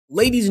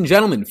Ladies and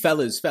gentlemen,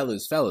 fellas,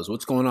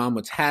 what's going on?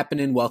 What's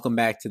happening? Welcome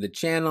back to the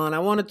channel, and I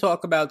want to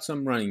talk about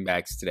some running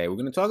backs today. We're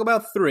going to talk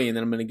about three, and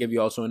then I'm going to give you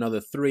also another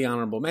three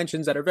honorable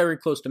mentions that are very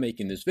close to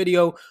making this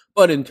video,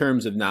 but in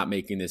terms of not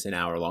making this an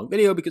hour-long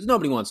video, because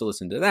nobody wants to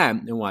listen to that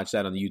and watch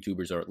that on the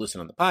YouTubers or listen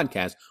on the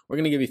podcast, we're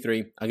going to give you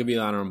three. I'll give you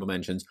the honorable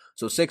mentions.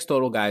 So 6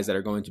 total guys that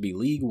are going to be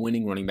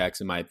league-winning running backs,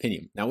 in my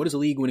opinion. Now, what does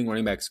league-winning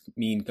running backs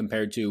mean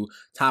compared to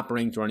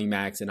top-ranked running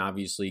backs and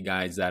obviously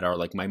guys that are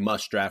like my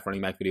must-draft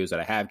running back videos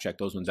that I have? Check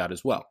those ones out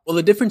as well. Well,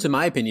 the difference in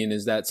my opinion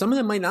is that some of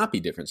them might not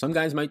be different. Some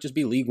guys might just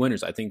be league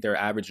winners. I think their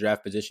average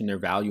draft position, their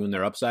value, and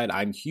their upside,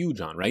 I'm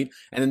huge on, right?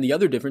 And then the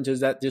other difference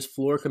is that this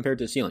floor compared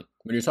to ceiling.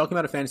 When you're talking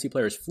about a fantasy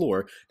player's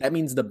floor, that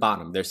means the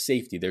bottom, their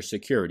safety, their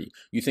security.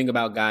 You think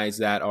about guys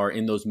that are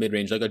in those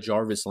mid-range, like a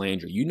Jarvis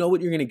Landry. You know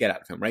what you're going to get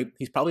out of him, right?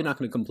 He's probably not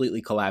going to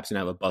completely collapse and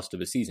have a bust of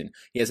a season.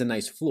 He has a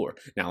nice floor.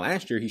 Now,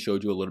 last year, he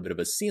showed you a little bit of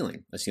a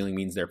ceiling. A ceiling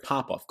means their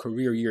pop-off,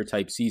 career year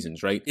type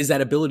seasons, right? Is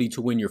that ability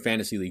to win your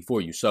fantasy league for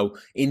you. So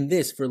in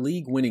this, for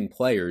league-winning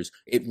players,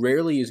 it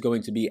rarely is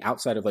going to be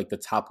outside of like the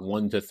top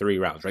 1 to 3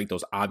 rounds, right?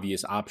 Those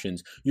obvious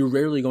options. You're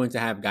rarely going to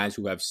have guys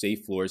who have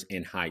safe floors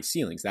and high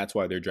ceilings. That's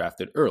why they're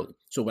drafted early.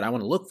 So what I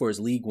want to look for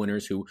is league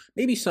winners who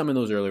maybe some in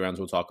those early rounds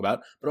we'll talk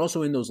about, but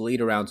also in those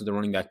later rounds of the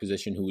running back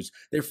position whose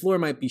their floor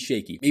might be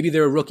shaky. Maybe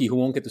they're a rookie who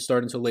won't get to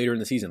start until later in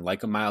the season,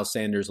 like a Miles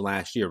Sanders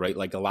last year, right?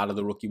 Like a lot of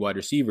the rookie wide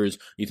receivers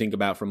you think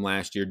about from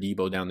last year,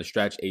 Debo down the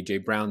stretch,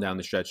 AJ Brown down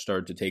the stretch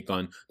started to take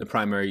on the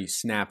primary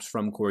snaps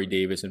from Corey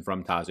Davis and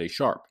from Tajaé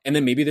Sharpe. And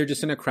then maybe they're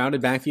just in a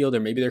crowded backfield, or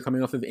maybe they're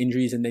coming off of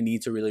injuries and they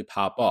need to really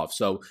pop off.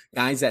 So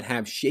guys that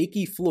have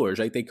shaky floors,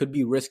 right? They could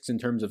be risks in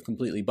terms of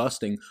completely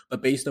busting,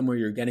 but based on where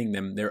you're getting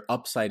them, their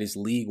upside is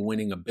league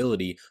winning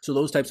ability. So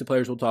those types of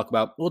players we'll talk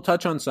about. We'll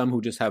touch on some who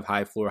just have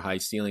high floor, high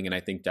ceiling, and I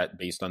think that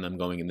based on them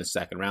going in the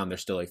second round, they're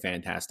still a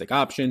fantastic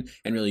option,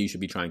 and really you should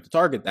be trying to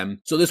target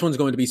them. So this one's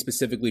going to be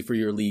specifically for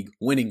your league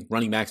winning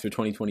running backs for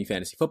 2020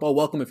 fantasy football.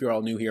 Welcome if you're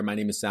all new here. My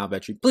name is Sal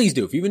Vetri. Please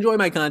do, if you've enjoyed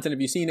my content, if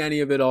you've seen any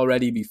of it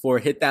already before,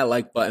 hit that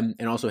like button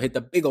and also hit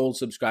the big old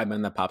subscribe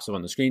button that pops up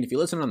on the screen. If you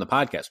listen on the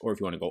podcast, or if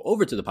you want to go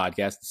over to the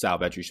podcast, the Sal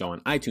Vetri Show on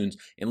iTunes,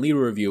 and leave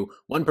a review,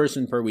 one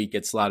person per week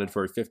gets slotted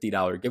for a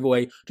 $50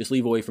 giveaway. Just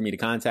leave a way for me to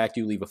contact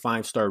you, leave a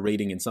 5-star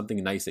rating and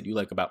something nice that you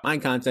like about my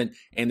content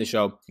and the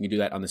show. You can do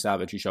that on the Sal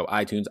Vetri Show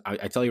iTunes.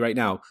 I tell you right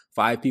now,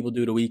 5 people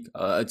do it a week.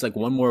 It's like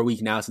one more a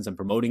week now since I'm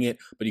promoting it,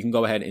 but you can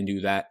go ahead and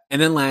do that.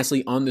 And then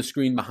lastly, on the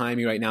screen behind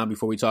me right now,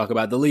 before we talk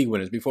about the league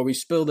winners, before we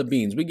spill the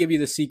beans, we give you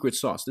the secret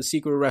sauce, the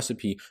secret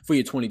recipe for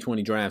your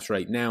 2020 drafts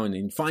right now. And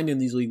in finding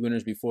these league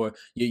winners before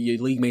your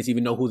league mates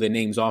even know who their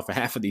names are for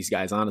half of these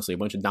guys, honestly, a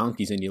bunch of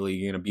donkeys in your league,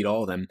 you're going to beat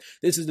all of them.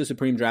 This is the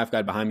Supreme Draft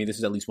Guide behind me. This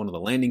is at least one of the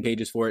landing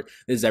pages for it.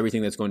 This is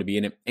everything that's going to be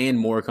in it and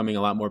more coming,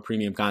 a lot more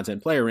premium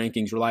content, player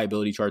rankings,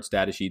 reliability charts,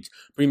 data sheets,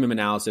 premium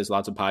analysis,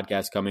 lots of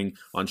podcasts coming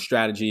on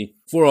strategy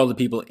for all the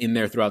people in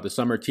there throughout the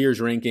summer, tiers,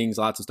 rankings,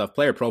 lots of stuff,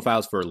 player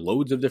profiles for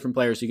loads of different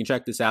players. So you can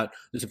check this out,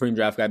 the Supreme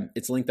Draft Guide.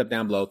 It's linked up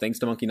down below. Thanks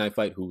to Monkey Knife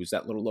Fight, who is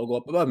that little logo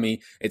up above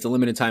me. It's a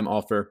limited time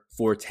offer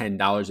for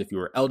 $10 if you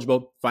are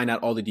eligible. Find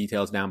out all the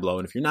details down below.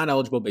 And if you're not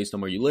eligible based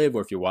on where you live,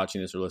 or if you're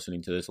watching this or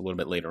listening to this a little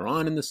bit later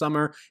on in the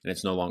summer and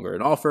it's no longer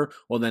an offer,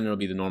 well, then it'll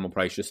be the normal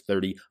price, just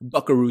 30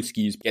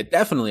 buckarooskies. Yeah,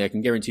 definitely, I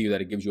can guarantee you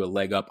that it gives you a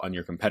leg up on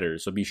your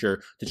competitors. So be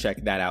sure to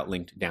check that out,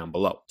 linked down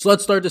below. So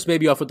let's start this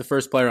baby off with the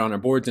first player on our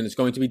boards, and it's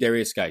going to be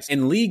Derrius Guice.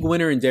 And league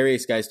winner and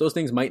Derrius Guice, those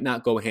things might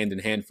not go hand in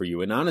hand for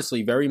you. And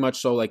honestly, very much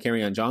so like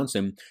Kerryon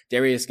Johnson,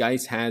 Derrius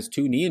Guice has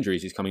 2 knee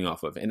injuries he's coming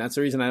off of. And that's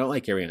the reason I don't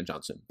like Kerryon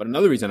Johnson. But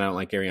another reason I don't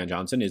like Kerryon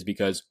Johnson is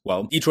because,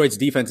 well, Detroit's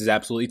defense is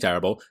absolutely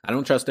terrible. I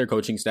don't trust their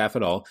coaching staff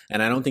at all.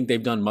 And I don't think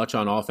they've done much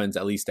on offense,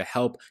 at least to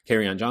help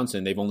Kerryon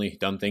Johnson. They've only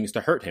done things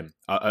to hurt him.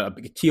 A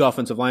key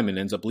offensive lineman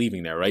ends up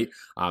leaving there, right?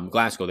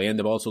 Glasgow, they end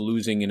up also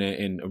losing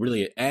in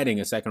really adding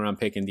a second-round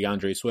pick in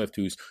DeAndre Swift,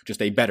 who's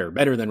just a better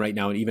than right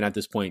now, and even at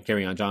this point,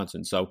 Kerryon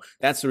Johnson. So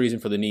that's the reason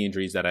for the knee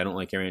injuries that I don't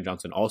like Kerryon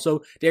Johnson.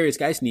 Also, Derrius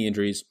Guice knee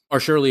injuries are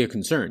surely a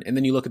concern. And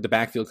then you look at the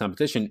backfield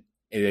competition.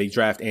 They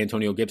draft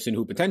Antonio Gibson,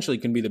 who potentially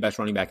can be the best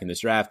running back in this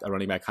draft, a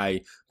running back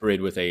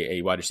hybrid with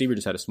a wide receiver,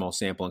 just had a small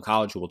sample in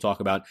college, who we'll talk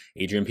about.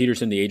 Adrian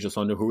Peterson, the ageless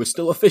wonder, who was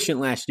still efficient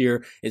last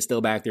year, is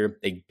still back there.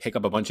 They pick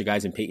up a bunch of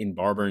guys in Peyton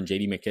Barber and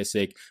J.D.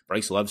 McKissick.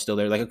 Bryce Love's still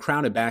there, like a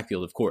crowded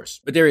backfield, of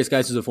course. But Derrius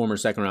Guice is a former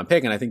second-round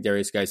pick, and I think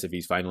Derrius Guice, if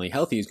he's finally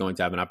healthy, is going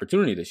to have an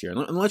opportunity this year.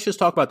 And let's just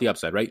talk about the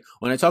upside, right?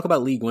 When I talk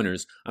about league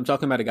winners, I'm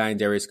talking about a guy in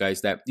Derrius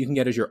Guice that you can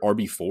get as your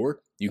RB4.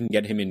 You can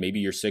get him in maybe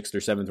your 6th or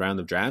 7th round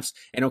of drafts.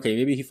 And okay,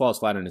 maybe he falls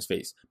flat on his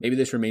face. Maybe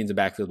this remains a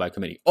backfield by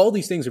committee. All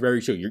these things are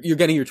very true. You're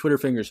getting your Twitter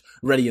fingers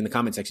ready in the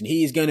comment section.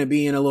 He's going to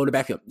be in a loaded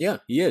backfield. Yeah,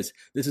 he is.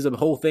 This is a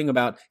whole thing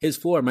about his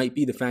floor might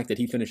be the fact that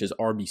he finishes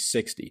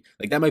RB60.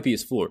 Like that might be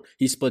his floor.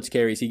 He splits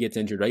carries, he gets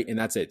injured, right? And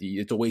that's it.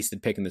 It's a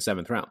wasted pick in the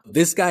 7th round.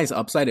 This guy's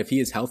upside, if he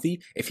is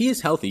healthy,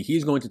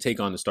 he's going to take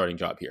on the starting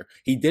job here.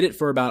 He did it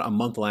for about a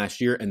month last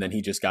year, and then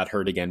he just got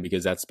hurt again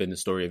because that's been the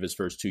story of his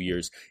first 2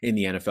 years in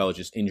the NFL,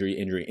 just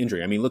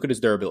injury. I mean, look at his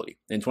durability.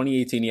 In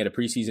 2018, he had a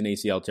preseason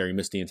ACL tear. He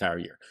missed the entire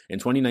year. In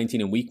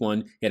 2019, in week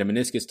 1, he had a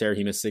meniscus tear.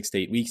 He missed 6 to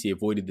 8 weeks. He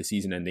avoided the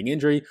season-ending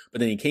injury, but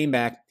then he came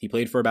back. He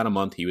played for about a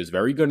month. He was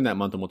very good in that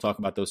month, and we'll talk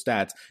about those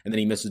stats, and then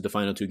he misses the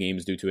final 2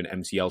 games due to an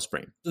MCL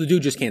sprain. So the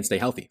dude just can't stay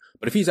healthy.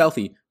 But if he's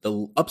healthy,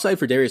 the upside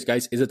for Derrius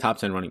Guice is a top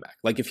 10 running back.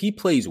 Like if he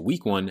plays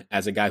week 1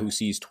 as a guy who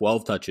sees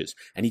 12 touches,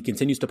 and he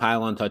continues to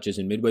pile on touches,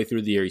 and midway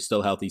through the year, he's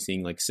still healthy,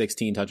 seeing like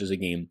 16 touches a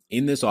game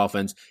in this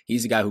offense,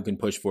 he's a guy who can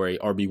push for a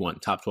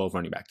RB1, top 12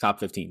 running back, top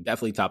 15,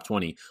 definitely top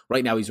 20.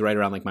 Right now, he's right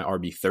around like my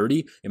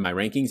RB30 in my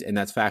rankings, and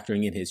that's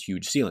factoring in his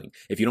huge ceiling.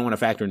 If you don't want to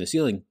factor in the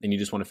ceiling, and you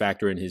just want to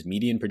factor in his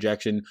median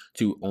projection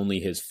to only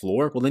his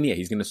floor, well then yeah,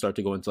 he's going to start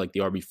to go into like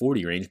the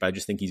RB40 range, but I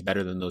just think he's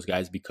better than those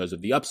guys because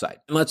of the upside.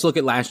 And let's look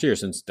at last year,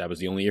 since that was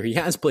the only year he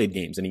has played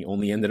games, and he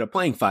only ended up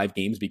playing 5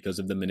 games because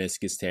of the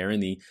meniscus tear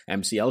and the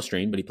MCL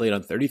strain, but he played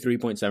on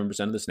 33.7%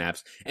 of the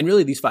snaps, and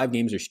really these 5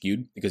 games are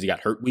skewed because he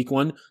got hurt week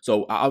 1,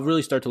 so I'll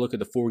really start to look at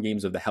the 4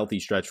 games of the healthy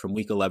stretch from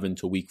week 11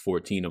 to week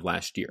 14 of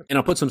last year. And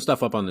I'll put some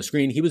stuff up on the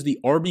screen. He was the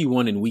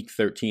RB1 in week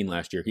 13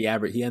 last year. He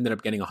ended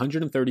up getting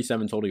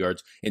 137 total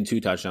yards and 2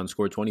 touchdowns,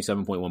 scored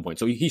 27.1 points.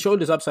 So he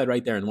showed his upside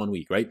right there in 1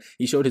 week, right?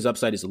 He showed his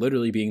upside is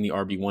literally being the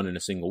RB1 in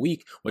a single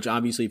week, which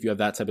obviously if you have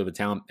that type of a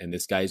talent, and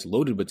this guy's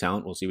loaded with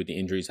talent, we'll see what the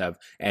injuries have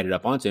added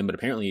up onto him, but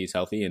apparently he's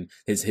healthy, and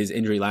his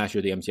injury last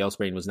year, the MCL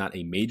sprain, was not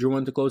a major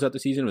one to close out the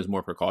season. It was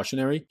more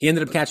precautionary. He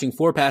ended up catching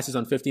 4 passes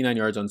on 59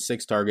 yards on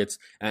 6 targets,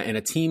 and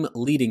a team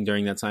leading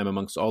during that time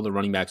amongst all the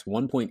running backs,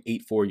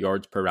 1.84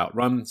 yards per route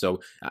run.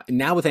 So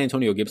now with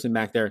Antonio Gibson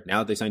back there, now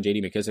that they signed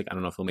J.D. McKissic, I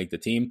don't know if he'll make the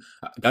team.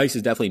 Guice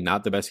is definitely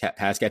not the best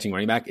pass-catching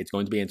running back. It's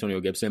going to be Antonio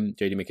Gibson.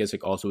 J.D. McKissic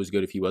also is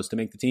good if he was to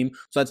make the team,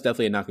 so that's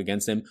definitely a knock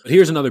against him. But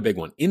here's another big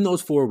one. In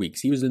those 4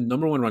 weeks, he was the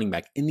number 1 running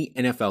back in the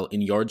NFL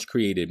in yards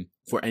created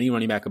for any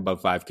running back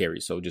above 5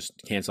 carries. So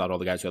just cancel out all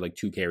the guys who had like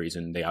 2 carries,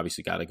 and they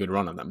obviously got a good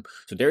run on them.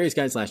 So Derrius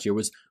Guice last year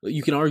was,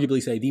 you can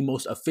arguably say, the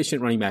most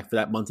efficient running back for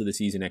that month of the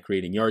season at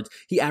creating yards.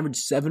 He averaged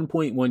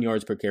 7.1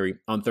 yards per carry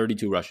on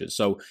 32 rushes.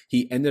 So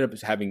he ended up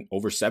having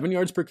over 7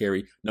 yards per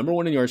carry, number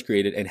 1 in yards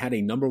created, and had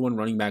a number 1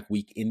 running back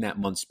week in that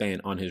month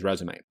span on his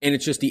resume. And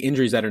it's just the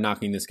injuries that are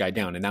knocking this guy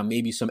down, and now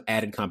maybe some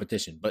added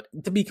competition. But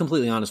to be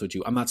completely honest with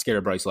you, I'm not scared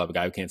of Bryce Love, a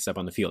guy who can't step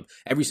on the field.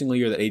 Every single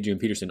year that Adrian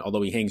Peterson,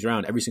 although he hangs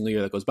around, every single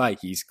year that goes by,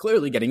 he's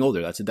clearly getting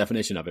older. That's the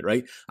definition of it,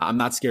 right? I'm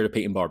not scared of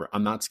Peyton Barber.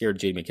 I'm not scared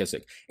of J.D.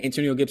 McKissic.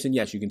 Antonio Gibson,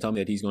 yes, you can tell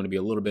me that he's going to be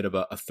a little bit of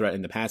a threat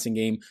in the passing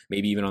game,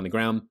 maybe even on the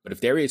ground. But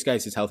if Derrius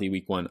Guice is healthy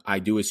week 1, I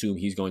do assume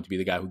he's going to be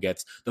the guy who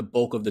gets the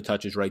bulk of the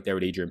touches right there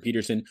with Adrian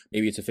Peterson.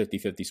 Maybe it's a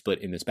 50-50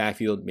 split in this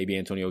backfield. Maybe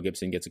Antonio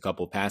Gibson gets a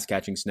couple of pass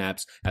catching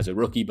snaps as a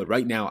rookie. But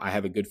right now, I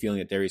have a good feeling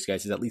that Derrius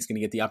Guice is at least going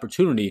to get the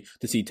opportunity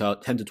to see 10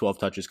 to 12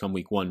 touches come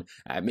week 1,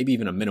 maybe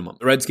even a minimum.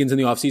 The Redskins in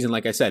the offseason,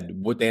 like I said,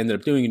 what they ended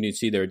up doing, and you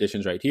see their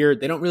additions right here,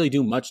 they don't really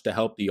do much to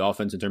help the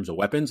offense in terms of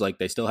weapons. Like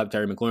they still have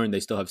Terry McLaurin, they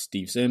still have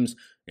Steve Sims,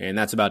 and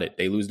that's about it.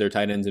 They lose their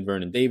tight ends in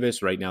Vernon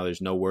Davis. Right now,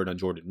 there's no word on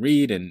Jordan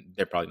Reed, and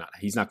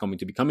he's not going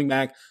to be coming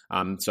back.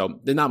 So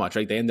there's not much,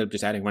 right? They ended up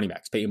just adding running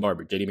backs, Peyton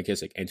Barber, J.D.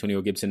 McKissic,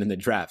 Antonio Gibson in the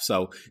draft.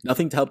 So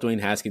nothing to help Dwayne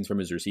Haskins from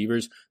his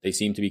receivers. They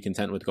seem to be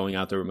content with going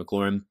out there with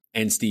McLaurin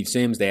and Steve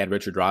Sims. They had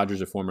Richard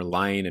Rodgers, a former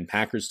Lion and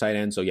Packers tight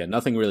end. So yeah,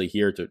 nothing really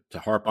here to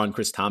harp on.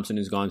 Chris Thompson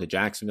has gone to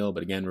Jacksonville,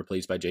 but again,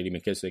 replaced by J.D.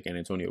 McKissic and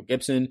Antonio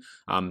Gibson.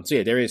 So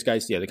yeah, Derrius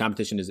Guice, yeah, the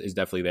competition is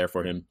definitely there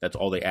for him. That's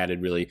all they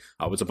added really,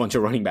 was a bunch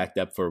of running back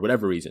depth for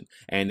whatever reason.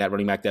 And that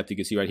running back depth, you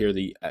can see right here,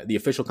 the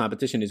official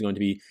competition is going to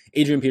be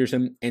Adrian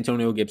Peterson,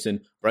 Antonio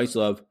Gibson, Bryce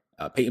Love,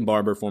 Peyton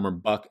Barber, former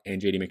Buck,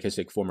 and J.D.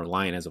 McKissic, former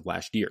Lion as of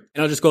last year.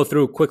 And I'll just go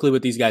through quickly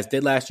what these guys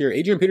did last year.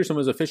 Adrian Peterson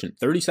was efficient,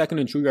 32nd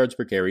in true yards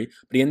per carry,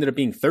 but he ended up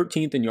being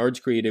 13th in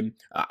yards created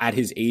at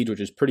his age, which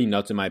is pretty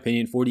nuts in my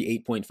opinion,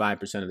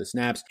 48.5% of the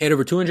snaps. He had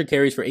over 200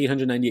 carries for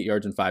 898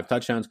 yards and 5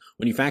 touchdowns.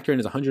 When you factor in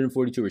his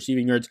 142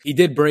 receiving yards, he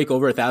did break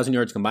over 1,000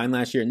 yards combined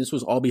last year, and this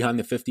was all behind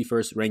the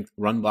 51st ranked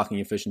run blocking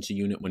efficiency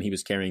unit when he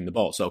was carrying the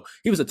ball. So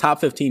he was a top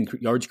 15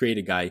 yards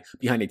created guy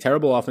behind a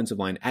terrible offensive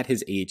line at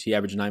his age. He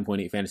averaged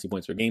 9.8 fantasy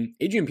points per game.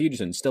 Adrian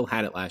Peterson still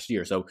had it last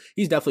year, so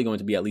he's definitely going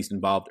to be at least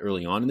involved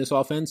early on in this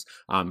offense.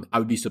 I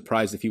would be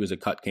surprised if he was a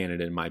cut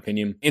candidate in my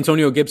opinion.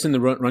 Antonio Gibson, the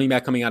running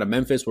back coming out of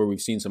Memphis, where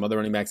we've seen some other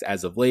running backs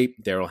as of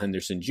late. Darrell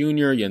Henderson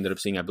Jr., you ended up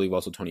seeing, I believe,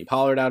 also Tony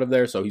Pollard out of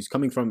there, so he's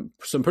coming from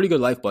some pretty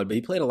good lifeblood, but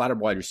he played a lot of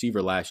wide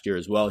receiver last year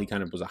as well. He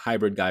kind of was a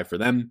hybrid guy for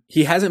them.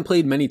 He hasn't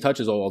played many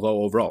touches,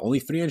 although overall, only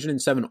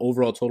 307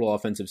 overall total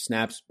offensive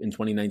snaps in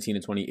 2019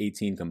 and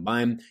 2018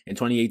 combined. In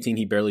 2018,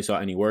 he barely saw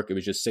any work. It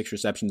was just 6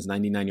 receptions,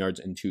 99 yards,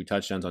 and 2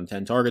 touchdowns on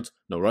 10 targets.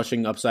 No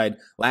rushing upside.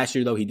 Last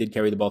year, though, he did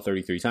carry the ball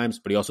 33 times,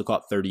 but he also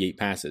caught 38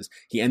 passes.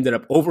 He ended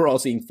up overall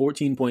seeing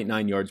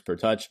 14.9 yards per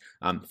touch,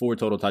 4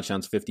 total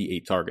touchdowns,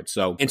 58 targets.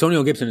 So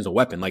Antonio Gibson is a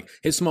weapon. Like,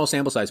 his small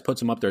sample size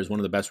puts him up there as one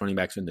of the best running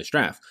backs in this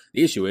draft.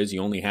 The issue is he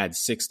only had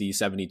 60,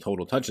 70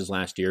 total touches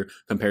last year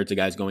compared to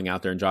guys going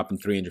out there and dropping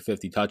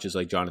 350 touches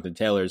like Jonathan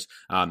Taylor's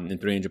and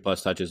 300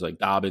 plus touches like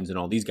Dobbins and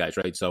all these guys,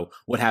 right? So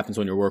what happens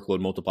when your workload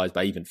multiplies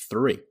by even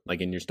 3?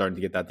 Like, and you're starting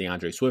to get that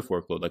DeAndre Swift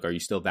workload? Like, are you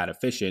still that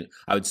efficient?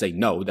 I would say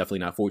no, definitely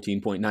not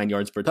 14.9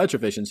 yards per touch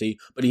efficiency.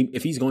 But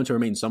if he's going to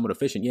remain somewhat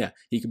efficient, yeah,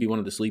 he could be one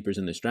of the sleepers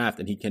in this draft,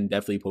 and he can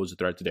definitely pose a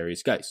threat to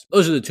Derrius Guice.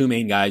 Those are the two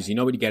main guys. You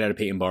know what you get out of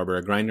Peyton Barber,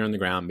 a grinder on the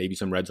ground, maybe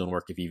some red zone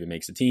work if he even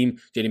makes the team.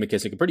 J.D.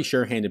 McKissic, a pretty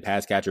sure-handed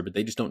pass catcher, but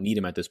they just don't need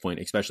him at this point,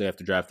 especially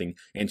after drafting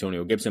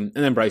Antonio Gibson.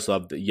 And then Bryce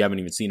Love, you haven't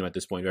even seen him at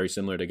this point, very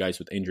similar to Guice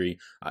with injury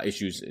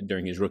issues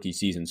during his rookie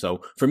season.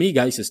 So for me,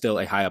 Guice is still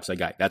a high upside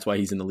guy. That's why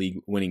he's in the league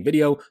winning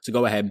video. So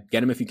go ahead,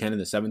 get him if you can in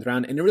the 7th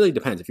round. And it really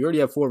depends. If you already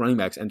have 4 running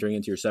backs entering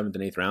into your 7th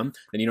and 8th round,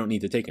 then you don't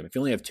need to take him. If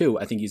you only have 2,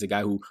 I think he's a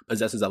guy who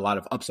possesses a lot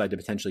of upside to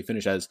potentially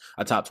finish as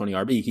a top 20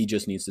 RB. He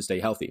just needs to stay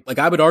healthy. Like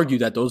I would argue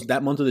that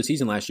that month of the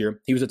season last year,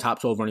 he was a top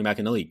 12 running back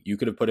in the league. You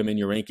could have put him in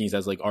your rankings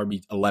as like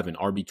RB11,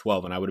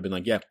 RB12, and I would have been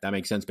like, yeah, that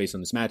makes sense based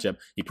on this matchup.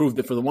 He proved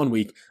it for the 1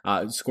 week,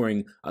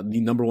 scoring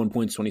the number 1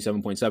 points,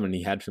 27.7, and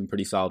he had some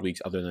pretty solid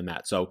weeks other than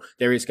that. So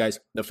Derrius Guice,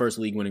 the first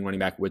league winning running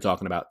back we're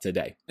talking about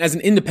today. As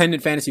an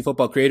independent fantasy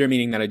football creator,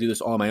 meaning that I do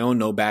this all on my own,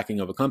 no backing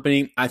of a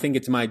company, I think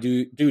it's my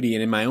duty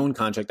and in my own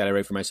contract that I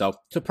write for myself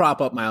to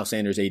prop up Miles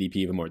Sanders' ADP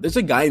even more. There's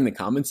a guy in the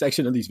comments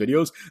section of these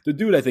videos. The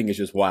dude I think is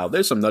just wild.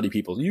 There's some nutty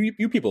people.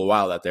 You people are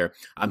wild out there.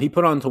 He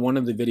put onto one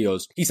of the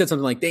videos, he said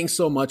something like, thanks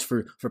so much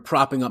for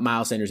propping up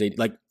Miles Sanders' ADP.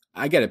 Like,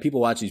 I get it.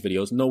 People watch these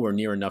videos, nowhere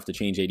near enough to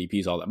change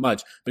ADPs all that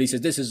much. But he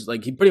says, this is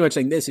like, he pretty much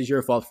saying, this is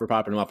your fault for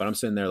propping him up. And I'm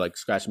sitting there like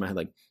scratching my head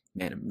like,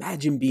 man,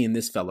 imagine being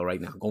this fella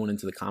right now, going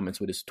into the comments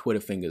with his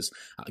Twitter fingers,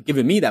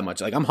 giving me that much.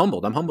 Like, I'm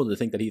humbled. I'm humbled to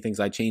think that he thinks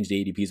I changed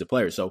the ADPs of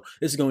players. So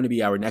this is going to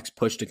be our next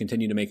push to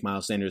continue to make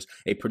Miles Sanders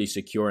a pretty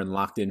secure and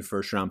locked in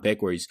first round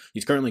pick, where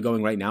he's currently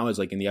going right now as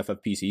like in the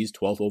FFPC's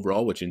 12th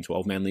overall, which in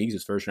 12-man leagues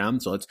is first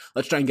round. So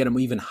let's try and get him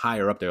even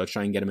higher up there. Let's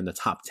try and get him in the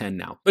top 10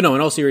 now. But no, in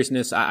all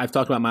seriousness, I've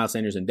talked about Miles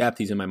Sanders in depth.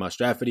 He's in my must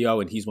draft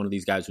video, and he's one of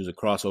these guys who's a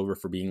crossover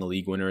for being a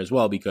league winner as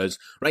well, because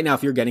right now,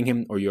 if you're getting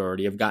him, or you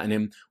already have gotten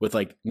him with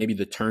like maybe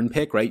the turn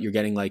pick, right? You're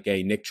getting like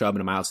a Nick Chubb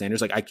and a Miles Sanders.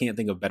 Like, I can't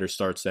think of better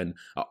starts than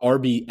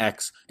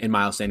RBX and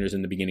Miles Sanders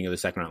in the beginning of the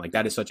second round. Like,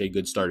 that is such a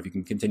good start if you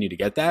can continue to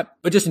get that.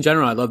 But just in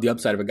general, I love the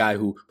upside of a guy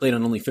who played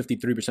on only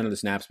 53% of the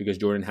snaps because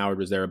Jordan Howard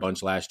was there a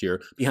bunch last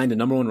year behind the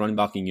number 1 running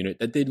blocking unit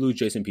that did lose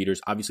Jason Peters.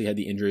 Obviously had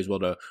the injury as well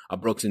to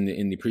Brooks in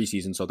the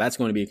preseason, so that's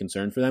going to be a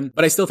concern for them.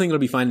 But I still think it'll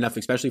be fine enough,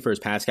 especially for his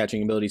pass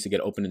catching abilities to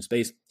get open in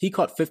space. He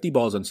caught 50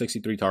 balls on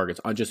 63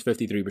 targets on just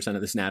 53% of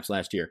the snaps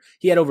last year.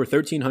 He had over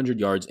 1,300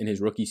 yards in his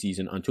rookie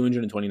season on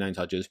 229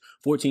 touches,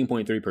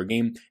 14.3 per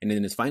game. And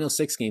in his final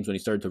 6 games, when he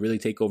started to really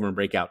take over and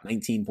break out,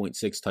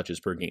 19.6 touches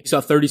per game. He saw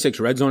 36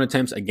 red zone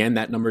attempts. Again,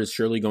 that number is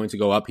surely going to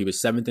go up. He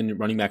was 7th in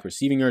running back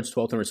receiving yards,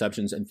 12th in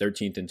receptions, and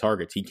 13th in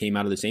targets. He came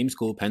out of the same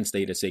school, Penn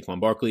State, as Saquon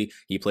Barkley.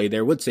 He played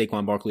there with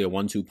Saquon Barkley, a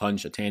 1-2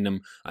 punch, a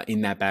tandem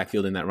in that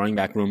backfield, in that running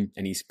back room.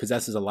 And he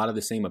possesses a lot of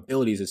the same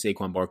abilities as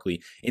Saquon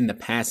Barkley in the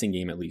passing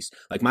game, at least.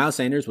 Like, Miles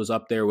Sanders was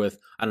up there with,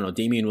 I don't know,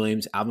 Damian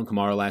Williams, Alvin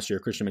Kamara last year,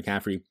 Christian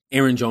McCaffrey,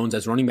 Aaron Jones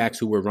as running backs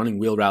who were running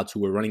wheel routes, who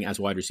were running as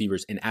wide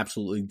receivers, and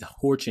absolutely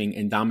torching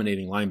and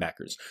dominating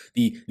linebackers.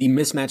 The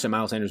mismatch that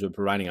Miles Sanders was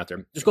providing out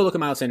there. Just go look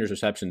at Miles Sanders'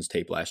 receptions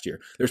tape last year.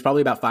 There's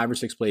probably about 5 or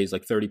 6 plays,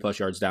 like 30 plus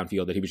yards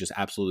downfield, that he was just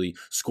absolutely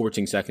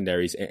scorching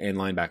secondaries and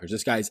linebackers.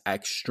 This guy is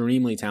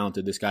extremely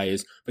talented. This guy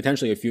is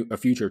potentially a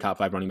future top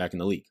 5 running back in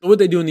the league. So what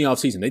did they do in the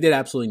offseason? They did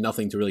absolutely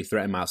nothing to really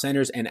threaten Miles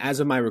Sanders. And as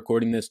of my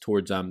recording this,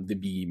 towards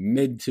the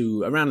mid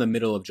to around the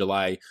middle of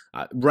July,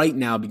 right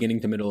now,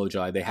 beginning to middle of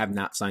July, they have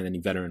not signed any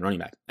veteran running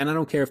back. And I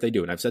don't care if they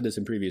do. And I've said this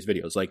in previous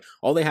videos. Like,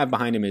 all they have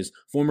behind him is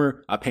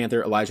former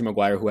Panther Elijah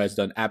McGuire, who has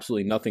done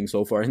absolutely nothing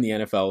so far in the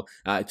NFL,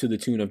 to the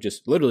tune of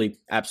just literally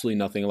absolutely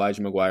nothing.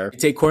 Elijah McGuire. They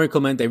take Corey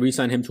Clement, they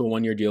re-sign him to a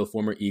 1-year deal,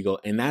 former Eagle,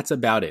 and that's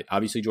about it.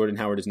 Obviously, Jordan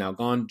Howard is now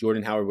gone.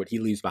 Jordan Howard, what he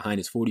leaves behind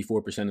is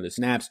 44% of the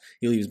snaps.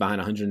 He leaves behind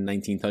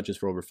 119 touches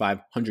for over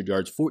 500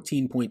 yards,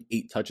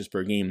 14.8 touches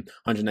per game,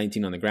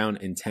 119 on the ground,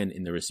 and 10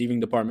 in the receiving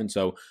department.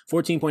 So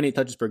 14.8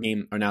 touches per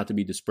game are now to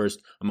be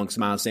dispersed amongst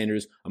Miles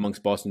Sanders,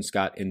 amongst Boston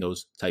Scott, and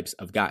those types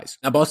of guys.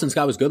 Now, Boston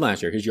Scott was good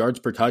last year. His yards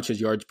per touch, his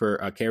yards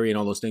per carry, and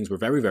all those things were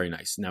very, very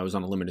nice. Now, it was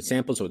on a limited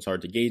sample, so it's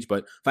hard to gauge,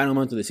 but final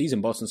month of the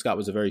season, Boston Scott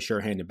was a very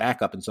sure-handed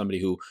backup and somebody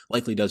who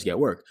likely does get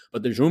work.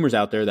 But there's rumors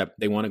out there that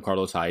they wanted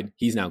Carlos Hyde.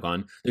 He's now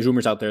gone. There's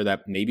rumors out there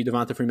that maybe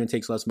Devonta Freeman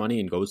takes less money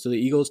and goes to the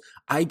Eagles.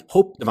 I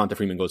hope Devonta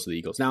Freeman goes to the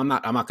Eagles. Now, I'm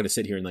not going to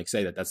sit here and like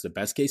say that that's the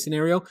best case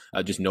scenario.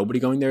 Just nobody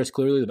going there is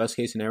clearly the best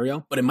case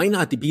scenario, but it might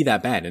not be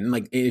that bad. And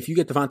like, if you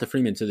get Devonta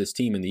Freeman to this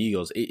team in the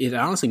Eagles, it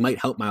honestly might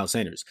help Miles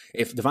Sanders.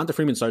 If Devonta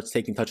Freeman starts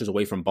taking touches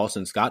away from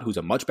Boston Scott, who's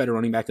a much better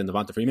running back than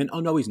Devonta Freeman. Oh,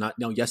 no, he's not.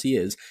 No, yes, he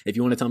is. If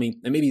you want to tell me,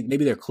 and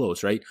maybe they're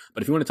close, right?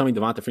 But if you want to tell me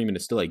Devonta Freeman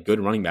is still a good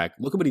running back,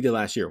 look at what he did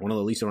last year. One of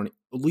the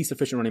least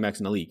efficient running backs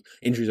in the league.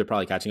 Injuries are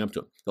probably catching up to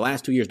him. The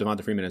last 2 years,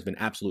 Devonta Freeman has been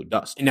absolute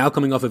dust. And now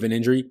coming off of an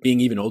injury, being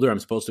even older, I'm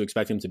supposed to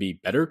expect him to be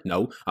better?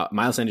 No.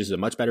 Miles Sanders is a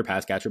much better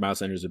pass catcher. Miles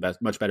Sanders is a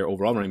much better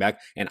overall running back.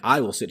 And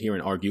I will sit here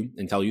and argue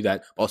and tell you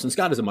that Boston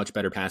Scott is a much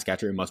better pass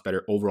catcher and much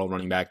better overall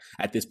running back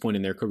at this point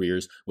in their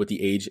careers, with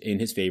the age in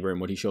his favor, and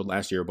what he showed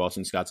last year.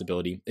 Boston Scott's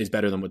ability is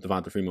better than what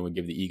Devonta Freeman would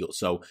give the Eagles.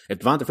 So if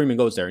Devonta Freeman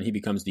goes there and he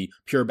becomes the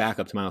pure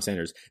backup to Miles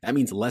Sanders, that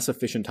means less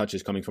efficient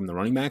touches coming from the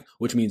running back,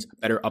 which means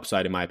better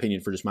upside, in my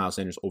opinion, for just Miles Sanders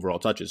Sanders' overall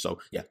touches. So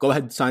yeah, go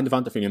ahead and sign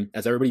Devonta Freeman.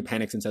 As everybody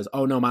panics and says,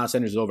 oh no, Miles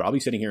Sanders is over, I'll be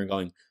sitting here and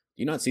going,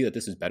 do you not see that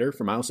this is better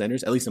for Miles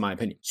Sanders, at least in my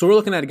opinion? So we're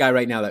looking at a guy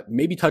right now that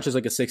maybe touches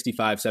like a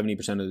 65,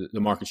 70% of the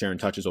market share in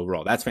touches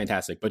overall. That's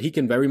fantastic. But he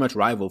can very much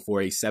rival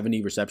for a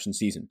 70 reception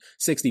season,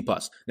 60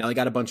 plus. Now they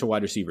got a bunch of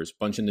wide receivers,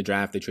 bunch in the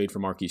draft. They trade for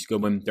Marquise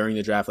Goodwin during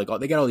the draft. Like, oh,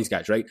 they got all these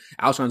guys, right?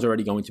 Alshon's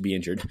already going to be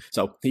injured.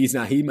 So he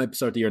might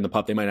start the year in the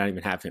pup. They might not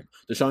even have him.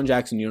 Deshaun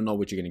Jackson, you don't know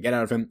what you're going to get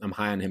out of him. I'm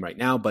high on him right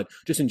now. But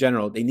just in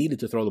general, they needed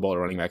to throw the ball to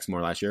running backs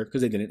more last year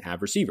because they didn't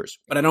have receivers.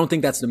 But I don't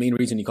think that's the main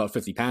reason he caught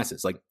 50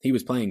 passes. Like, he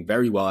was playing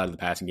very well out of the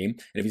passing game. And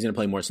if he's going to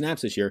play more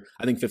snaps this year,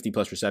 I think 50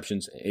 plus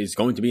receptions is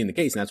going to be in the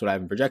case, and that's what I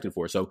have him projected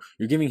for. So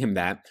you're giving him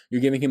that. You're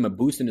giving him a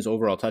boost in his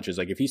overall touches.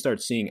 Like, if he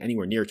starts seeing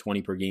anywhere near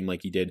 20 per game like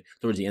he did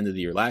towards the end of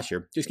the year last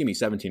year, just give me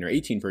 17 or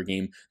 18 per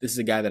game. This is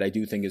a guy that I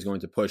do think is going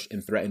to push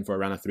and threaten for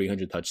around a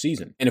 300 touch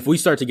season. And if we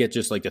start to get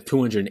just like the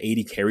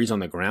 280 carries on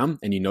the ground,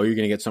 and you know you're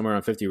going to get somewhere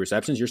around 50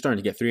 receptions, you're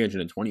starting to get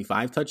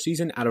 325 touch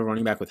season out of a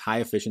running back with high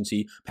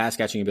efficiency, pass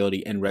catching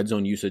ability, and red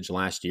zone usage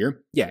last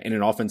year. Yeah, in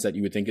an offense that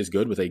you would think is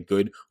good with a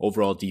good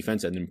overall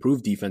defense, and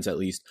improved defense at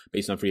least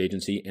based on free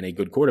agency, and a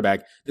good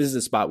quarterback, this is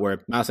a spot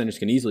where Miles Sanders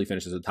can easily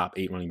finish as a top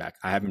 8 running back.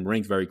 I have him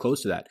ranked very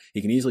close to that.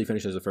 He can easily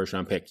finish as a first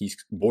round pick. He's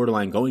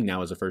borderline going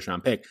now as a first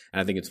round pick,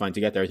 and I think it's fine to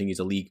get there. I think he's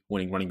a league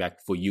winning running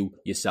back for you,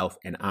 yourself,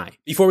 and I.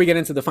 Before we get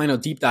into the final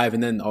deep dive,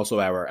 and then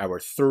also our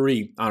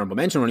 3 honorable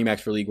mention running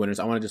backs for league winners,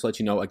 I want to just let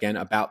you know again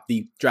about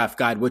the draft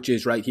guide, which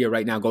is right here,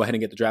 right now. Go ahead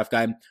and get the draft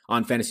guide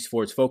on Fantasy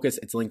Sports Focus.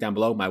 It's linked down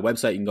below. My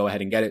website, you can go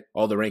ahead and get it.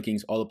 All the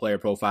rankings, all the player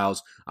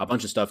profiles, a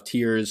bunch of stuff,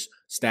 tiers,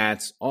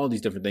 stats, all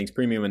these different things,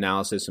 premium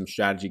analysis, some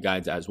strategy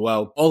guides as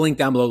well. All linked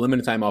down below.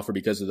 Limited time offer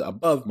because of the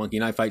above. Monkey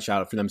Knife Fight,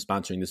 shout out for them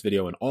sponsoring this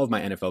video and all of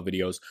my NFL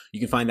videos. You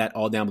can find that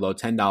all down below,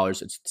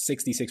 $10. It's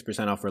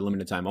 66% off for a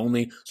limited time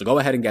only. So go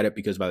ahead and get it,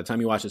 because by the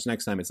time you watch this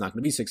next time, it's not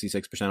going to be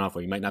 66% off,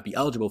 or you might not be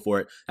eligible for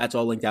it. That's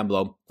all linked down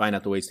below. Find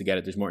out the ways to get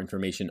it. There's more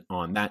information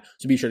on that.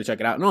 So be sure to check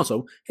it out. And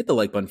also hit the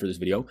like button for this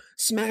video.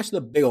 Smash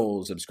the big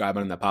old subscribe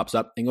button that pops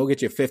up, and go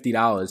get you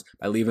 $50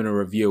 by leaving a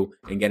review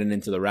and getting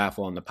into the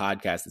raffle on the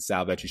podcast, the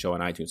Sal Vetri Show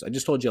on iTunes. I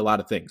just told you a lot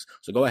of things.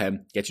 So go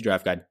ahead, get your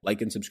draft guide,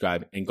 like and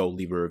subscribe, and go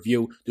leave a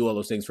review. Do all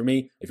those things for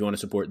me if you want to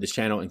support this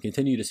channel and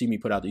continue to see me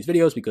put out these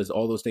videos, because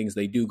all those things,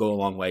 they do go a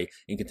long way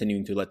in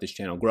continuing to let this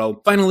channel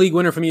grow. Final league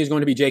winner for me is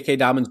going to be J.K.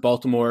 Dobbins,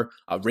 Baltimore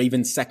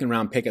Ravens second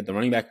round pick at the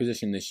running back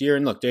position this year.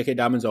 And look, J.K.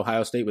 Dobbins,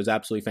 Ohio State, was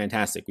absolutely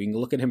fantastic. We can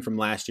look at him from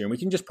last year and we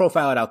can just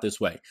profile it out this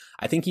way.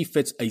 I think he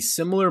fits a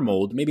similar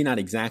mold, maybe not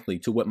exactly,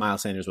 to what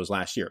Miles Sanders was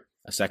last year.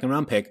 A second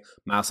round pick.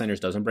 Miles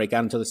Sanders doesn't break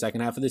out until the second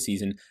half of the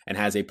season and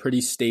has a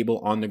pretty stable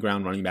on the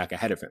ground running back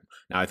ahead of him.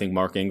 Now, I think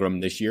Mark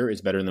Ingram this year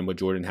is better than what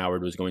Jordan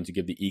Howard was going to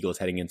give the Eagles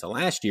heading into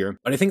last year,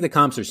 but I think the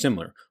comps are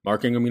similar.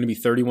 Mark Ingram going to be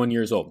 31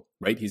 years old,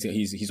 right?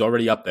 He's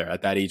already up there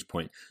at that age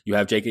point. You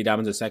have J.K.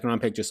 Dobbins, a second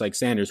round pick, just like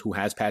Sanders, who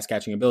has pass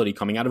catching ability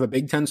coming out of a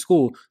Big Ten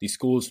school. These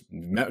schools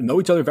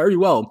know each other very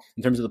well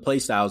in terms of the play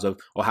styles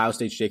of Ohio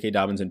State's J.K.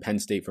 Dobbins and Penn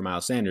State for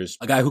Miles Sanders.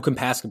 A guy who can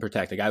pass and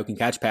protect, a guy who can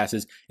catch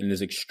passes, and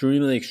is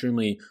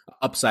extremely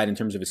upside in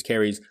terms of his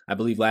carries. I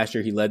believe last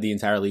year he led the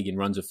entire league in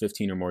runs of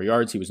 15 or more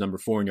yards. He was number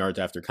 4 in yards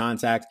after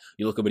contact.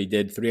 You look at what he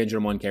did,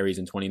 301 carries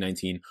in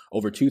 2019,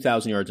 over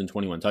 2,000 yards and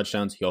 21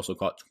 touchdowns. He also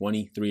caught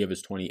 23 of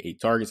his 28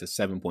 targets, a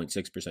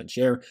 7.6%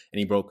 share, and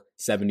he broke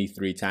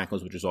 73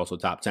 tackles, which is also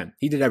top 10.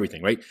 He did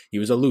everything, right? He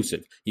was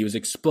elusive. He was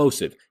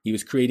explosive. He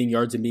was creating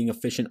yards and being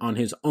efficient on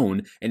his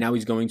own. And now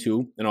he's going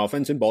to an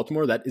offense in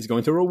Baltimore that is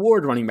going to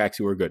reward running backs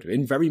who are good,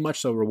 and very much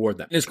so reward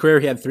them. In his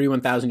career, he had 3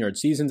 1,000-yard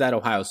seasons at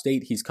Ohio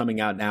State. He's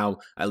coming out now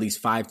at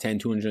least 5'10",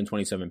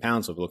 227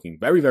 pounds, so looking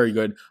very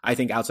good. I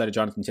think outside of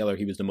Jonathan Taylor,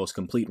 he was the most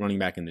complete running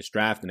back in this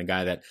draft, and a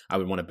guy that I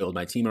would want to build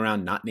my team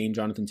around, not name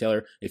Jonathan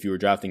Taylor if you were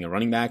drafting a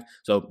running back.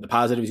 So the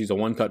positives, he's a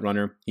one-cut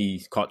runner.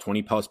 He caught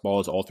 20-plus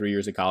balls all 3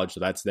 years of college,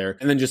 so that's there.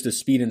 And then just the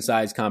speed and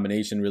size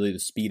combination, really the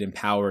speed and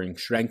power and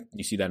strength.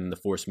 You see that in the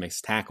forced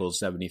mixed tackles,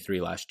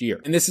 73 last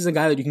year. And this is a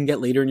guy that you can get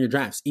later in your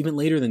drafts, even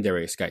later than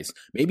Darius Geis.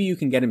 Maybe you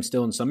can get him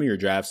still in some of your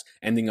drafts,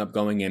 ending up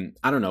going in,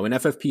 I don't know, in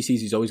FFPCs,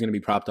 he's always going to be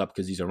propped up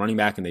because he's a running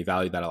back and they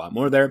value that a lot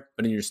more there.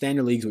 But in your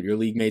standard leagues with your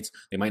league mates,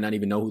 they might not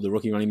even know who the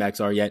rookie running backs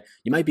are yet.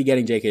 You might be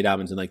getting J.K.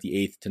 Dobbins in like the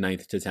 8th to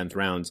 9th to 10th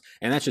rounds.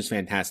 And that's just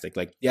fantastic.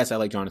 Like, yes, I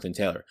like Jonathan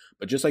Taylor,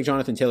 but just like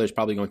Jonathan Taylor is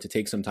probably going to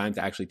take some time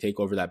to actually take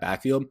over that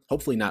backfield,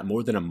 hopefully not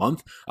more than a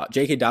month.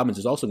 J.K. Dobbins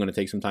is also going to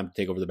take some time to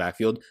take over the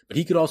backfield, but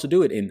he could also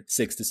do it in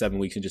 6 to 7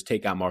 weeks and just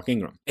take out Mark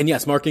Ingram. And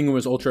yes, Mark Ingram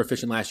was ultra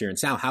efficient last year. And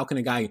Sal, how can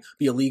a guy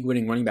be a league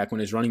winning running back when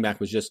his running back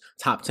was just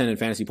top 10 in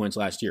fantasy points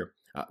last year?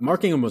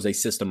 Mark Ingram was a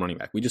system running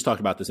back. We just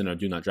talked about this in our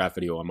Do Not Draft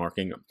video on Mark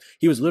Ingram.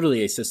 He was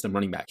literally a system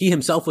running back. He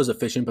himself was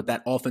efficient, but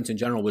that offense in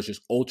general was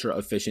just ultra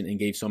efficient and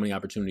gave so many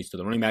opportunities to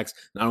the running backs,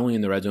 not only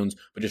in the red zones,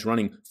 but just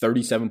running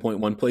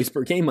 37.1 plays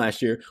per game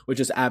last year,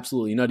 which is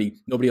absolutely nutty.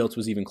 Nobody else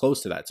was even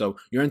close to that. So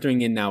you're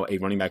entering in now a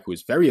running back who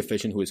is very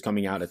efficient, who is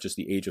coming out at just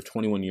the age of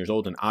 21 years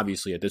old, and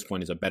obviously at this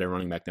point is a better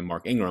running back than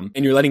Mark Ingram.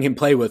 And you're letting him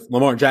play with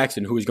Lamar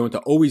Jackson, who is going to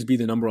always be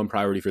the number one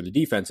priority for the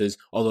defenses,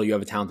 although you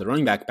have a talented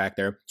running back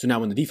there. So now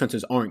when the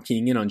defenses aren't keying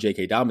keying in on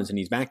J.K. Dobbins and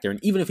he's back there, and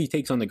even if he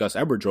takes on the Gus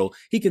Edwards role,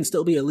 he can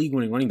still be a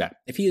league-winning running back.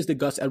 If he is the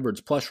Gus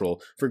Edwards plus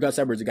role, for Gus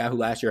Edwards, a guy who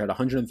last year had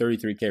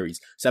 133 carries,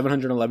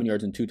 711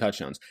 yards and 2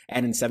 touchdowns,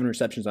 adding 7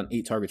 receptions on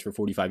 8 targets for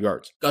 45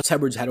 yards. Gus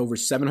Edwards had over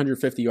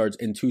 750 yards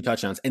and 2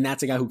 touchdowns, and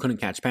that's a guy who couldn't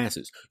catch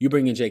passes. You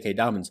bring in J.K.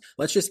 Dobbins.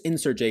 Let's just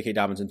insert J.K.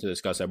 Dobbins into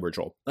this Gus Edwards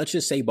role. Let's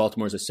just say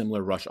Baltimore's a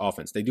similar rush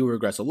offense. They do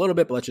regress a little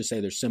bit, but let's just say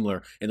they're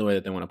similar in the way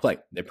that they want to play.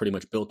 They're pretty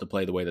much built to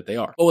play the way that they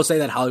are. But we'll say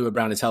that Hollywood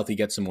Brown is healthy,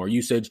 gets some more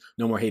usage,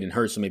 no more Hayden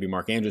Hurst, so maybe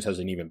Mark Andrews has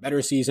an even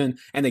better season,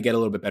 and they get a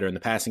little bit better in the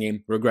passing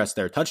game, regress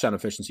their touchdown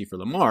efficiency for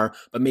Lamar,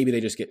 but maybe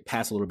they just get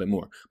past a little bit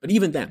more. But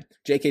even then,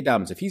 J.K.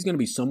 Dobbins, if he's going to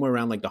be somewhere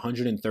around like the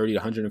 130 to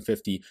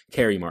 150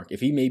 carry mark,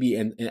 if he maybe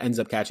ends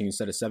up catching,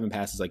 instead of 7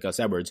 passes like Gus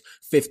Edwards,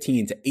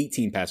 15 to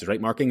 18 passes,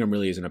 right? Mark Ingram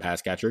really isn't a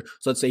pass catcher,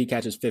 so let's say he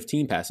catches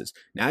 15 passes.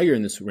 Now you're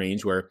in this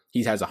range where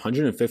he has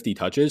 150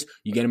 touches,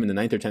 you get him in the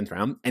 9th or 10th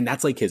round, and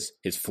that's like his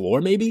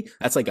floor maybe?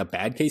 That's like a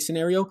bad case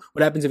scenario.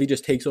 What happens if he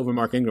just takes over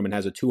Mark Ingram and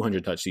has a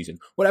 200 touch season?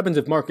 What happens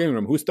if Mark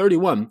Ingram, who's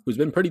 31, who's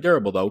been pretty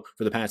durable though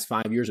for the past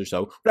 5 years or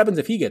so, what happens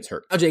if he gets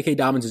hurt? Now J.K.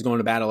 Dobbins is going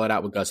to battle it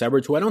out with Gus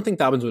Edwards, who I don't think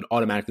Dobbins would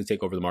automatically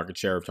take over the market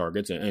share of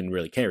targets and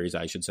really carries,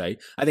 I should say.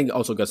 I think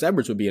also Gus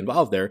Edwards would be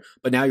involved there,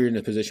 but now you're in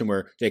a position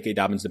where J.K.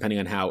 Dobbins, depending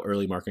on how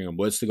early Mark Ingram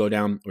was to go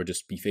down or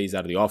just be phased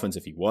out of the offense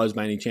if he was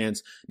by any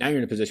chance, now you're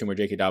in a position where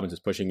J.K. Dobbins is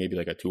pushing maybe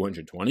like a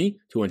 220,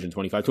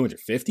 225,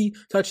 250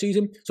 touch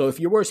season. So if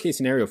your worst case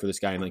scenario for this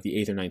guy in like the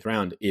 8th or 9th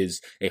round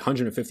is a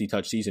 150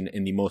 touch season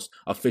in the most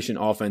efficient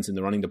offense in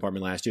the running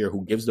department last year,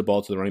 who gives the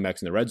ball to the running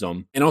backs in the red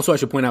zone. And also I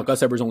should point out,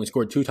 Gus Edwards only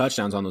scored 2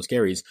 touchdowns on those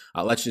carries.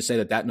 Let's just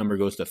say that number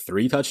goes to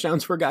 3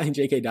 touchdowns for a guy in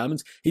J.K.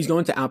 Dobbins. He's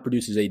going to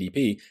outproduce his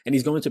ADP, and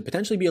he's going to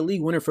potentially be a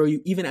league winner for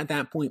you even at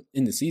that point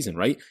in the season,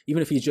 right?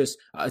 Even if he's just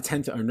a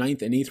 10th or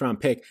 9th and 8th round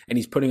pick and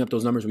he's putting up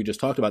those numbers we just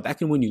talked about, that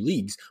can win you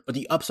leagues, but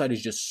the upside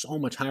is just so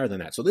much higher than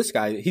that. So this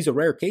guy, he's a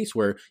rare case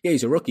where, yeah,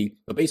 he's a rookie,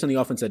 but based on the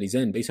offense that he's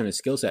in, based on his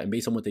skill set and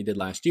based on what they did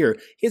last year,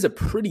 he has a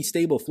pretty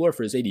stable floor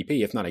for his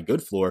ADP, if not a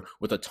good floor,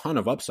 with a ton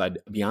of upside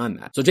beyond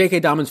that. So J.K.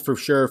 Dobbins for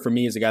sure, for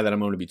me, is a guy that I'm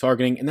going to be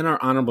targeting. And then our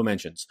honorable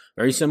mentions,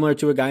 very similar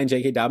to a guy in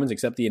J.K. Dobbins,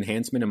 except the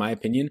enhancement, in my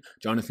opinion,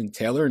 Jonathan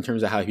Taylor, in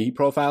terms of how he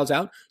profiles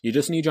out. You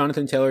just need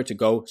Jonathan Taylor to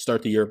go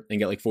start the year and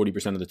get like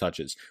 40% of the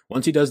touches.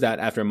 Once he does that,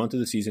 after a month of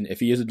the season, if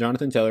he is a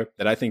Jonathan Taylor,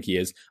 that I think he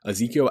is,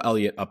 Ezekiel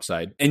Elliott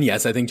upside. And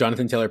yes, I think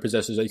Jonathan Taylor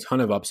possesses a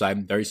ton of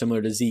upside, very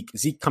similar to Zeke.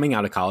 Zeke coming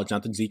out of college,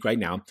 not the Zeke right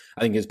now.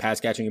 I think his pass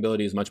catching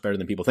ability is much better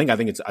than people think. I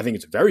think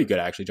it's very good,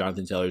 actually,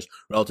 Jonathan Taylor's,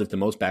 relative to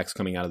most backs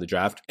coming out of the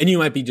draft. And you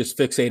might be just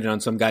fixated on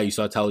some guy you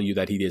saw tell you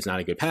that he is not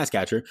a good pass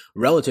catcher,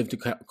 relative to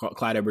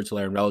Clyde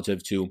Edwards-Helaire and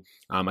relative to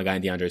a guy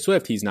in DeAndre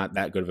Swift. He's not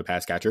that good of a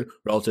pass catcher.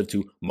 Relative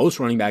to most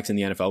running backs in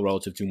the NFL,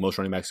 relative to most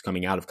running backs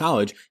coming out of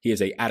college, he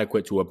is a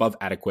adequate to above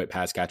adequate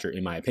pass catcher,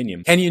 in my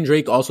opinion. Kenyon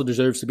Drake also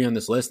deserves to be on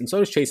this list, and so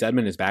does Chase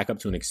Edmonds, his backup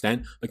to an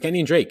extent. But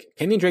Kenyon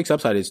Drake's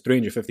upside is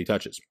 350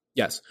 touches.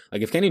 Yes,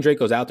 like if Kenyon Drake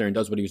goes out there and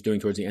does what he was doing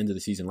towards the end of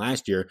the season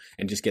last year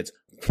and just gets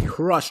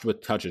crushed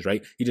with touches,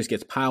 right? He just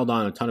gets piled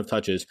on a ton of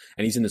touches,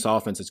 and he's in this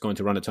offense that's going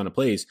to run a ton of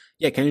plays.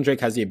 Yeah, Kenyon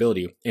Drake has the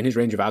ability, and his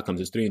range of outcomes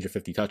is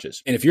 350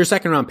 touches. And if your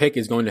second round pick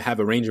is going to have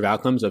a range of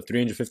outcomes of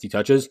 350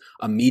 touches,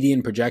 a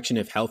median projection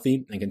if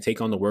healthy and can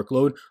take on the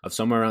workload of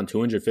somewhere around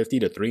 250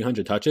 to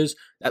 300 touches,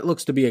 that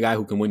looks to be a guy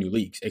who can win you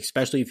leagues,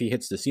 especially if he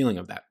hits the ceiling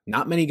of that.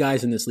 Not many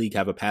guys in this league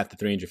have a path to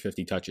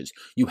 350 touches.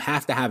 You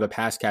have to have a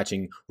pass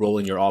catching role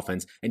in your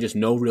offense and just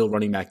no real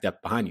running back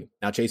depth behind you.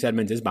 Now Chase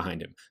Edmonds is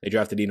behind him. They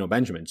drafted Eno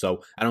Benjamin,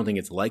 so I don't think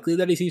it's likely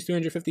that he sees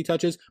 350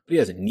 touches, but he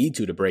doesn't need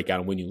to break out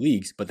and win you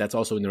leagues, but that's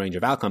also in the range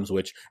of outcomes,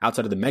 which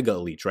outside of the mega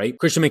elites, right?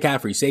 Christian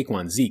McCaffrey,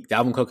 Saquon, Zeke,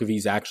 Dalvin Cook if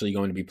he's actually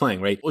going to be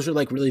playing, right? Those are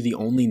like really the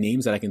only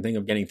names that I can think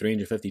of getting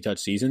 350 touch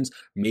seasons.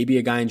 Maybe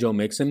a guy in Joe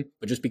Mixon,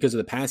 but just because of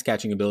the pass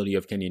catching ability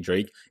of Kenyon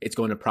Drake, it's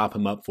going to prop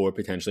him up for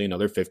potentially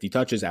another 50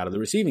 touches out of the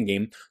receiving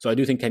game. So I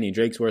do think Kenyon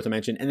Drake's worth a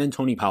mention. And then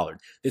Tony Pollard.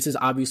 This is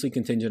obviously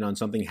contingent on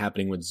something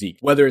happening with Zeke.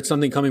 Whether it's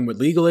something coming with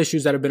legal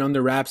issues that have been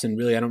under wraps, and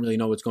really I don't really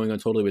know what's going on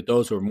totally with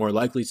those, or a more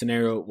likely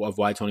scenario of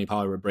why Tony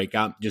Pollard would break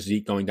out, just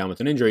Zeke going down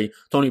with an injury.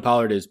 Tony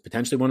Pollard is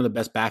potentially one of the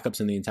best backups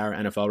in the entire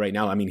NFL right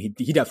now. I mean,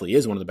 he definitely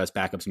is one of the best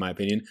backups in my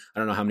opinion. I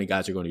don't know how many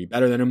guys are going to be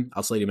better than him.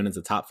 I'll slate him in as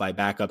a top 5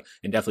 backup,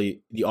 and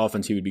definitely the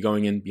offense he would be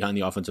going in behind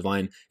the offensive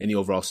line and the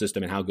overall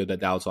system and how good that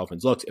Dallas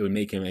offense looks, it would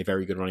make him a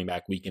very good running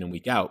back week in and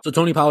week out. So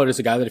Tony Pollard is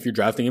a guy that if you're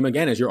drafting him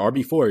again as your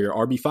RB4, your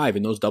RB5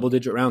 in those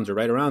double-digit rounds or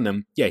right around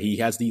them, yeah, he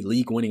has the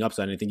league-winning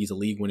upside. And I think he's a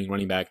league-winning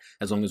running back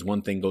as long as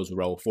one thing goes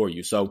well for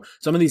you. So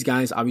some of these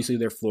guys, obviously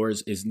their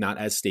floors is not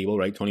as stable,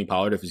 right? Tony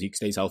Pollard, if Zeke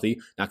stays healthy,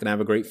 not going to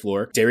have a great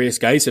floor. Darius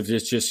Geis, if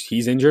it's just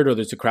he's injured or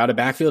there's a crowded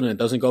backfield and it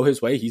doesn't go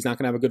his way, he's not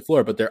going to have a good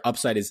floor, but their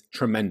upside is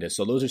tremendous.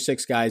 So those are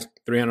 6 guys,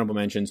 3 honorable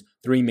mentions,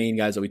 3 main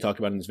guys that we talked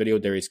about in this video: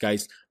 Darius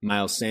Geis,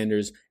 Miles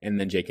Sanders, and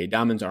then J.K.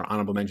 Dobbins. Our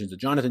honorable mentions of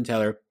Jonathan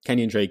Taylor,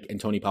 Kenyon Drake, and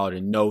Tony Pollard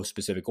in no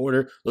specific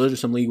order. Those are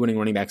some league-winning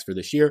running backs for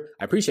this year.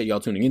 I appreciate y'all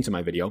tuning into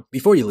my video.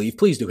 Before you leave,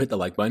 please do hit the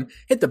like button,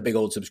 hit the big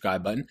old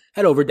subscribe button,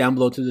 head over down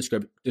below to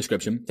the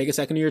description, take a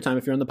second of your time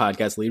if you're on the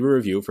podcast, leave a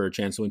review for a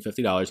chance to win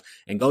 $50,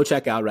 and go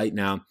check out right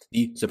now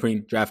the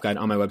Supreme Draft Guide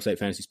on my website,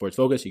 Fantasy Sports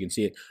Focus. You can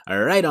see it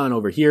right on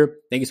over here.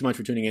 Thank you so much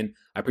for tuning in.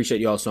 I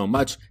appreciate you all so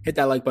much. Hit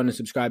that like button and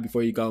subscribe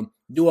before you go.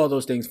 Do all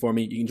those things for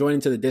me. You can join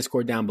into the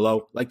Discord down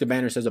below. Like the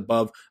banner says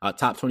above,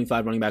 top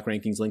 25 running back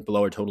rankings link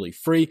below are totally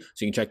free.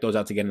 So you can check those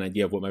out to get an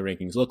idea of what my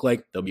rankings look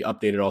like. They'll be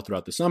updated all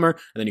throughout the summer.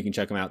 And then you can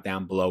check them out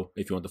down below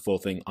if you want the full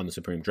thing on the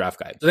Supreme Draft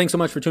Guide. So thanks so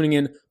much for tuning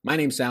in. My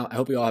name's Sal. I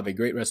hope you all have a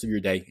great rest of your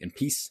day, and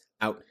peace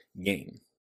out, gang.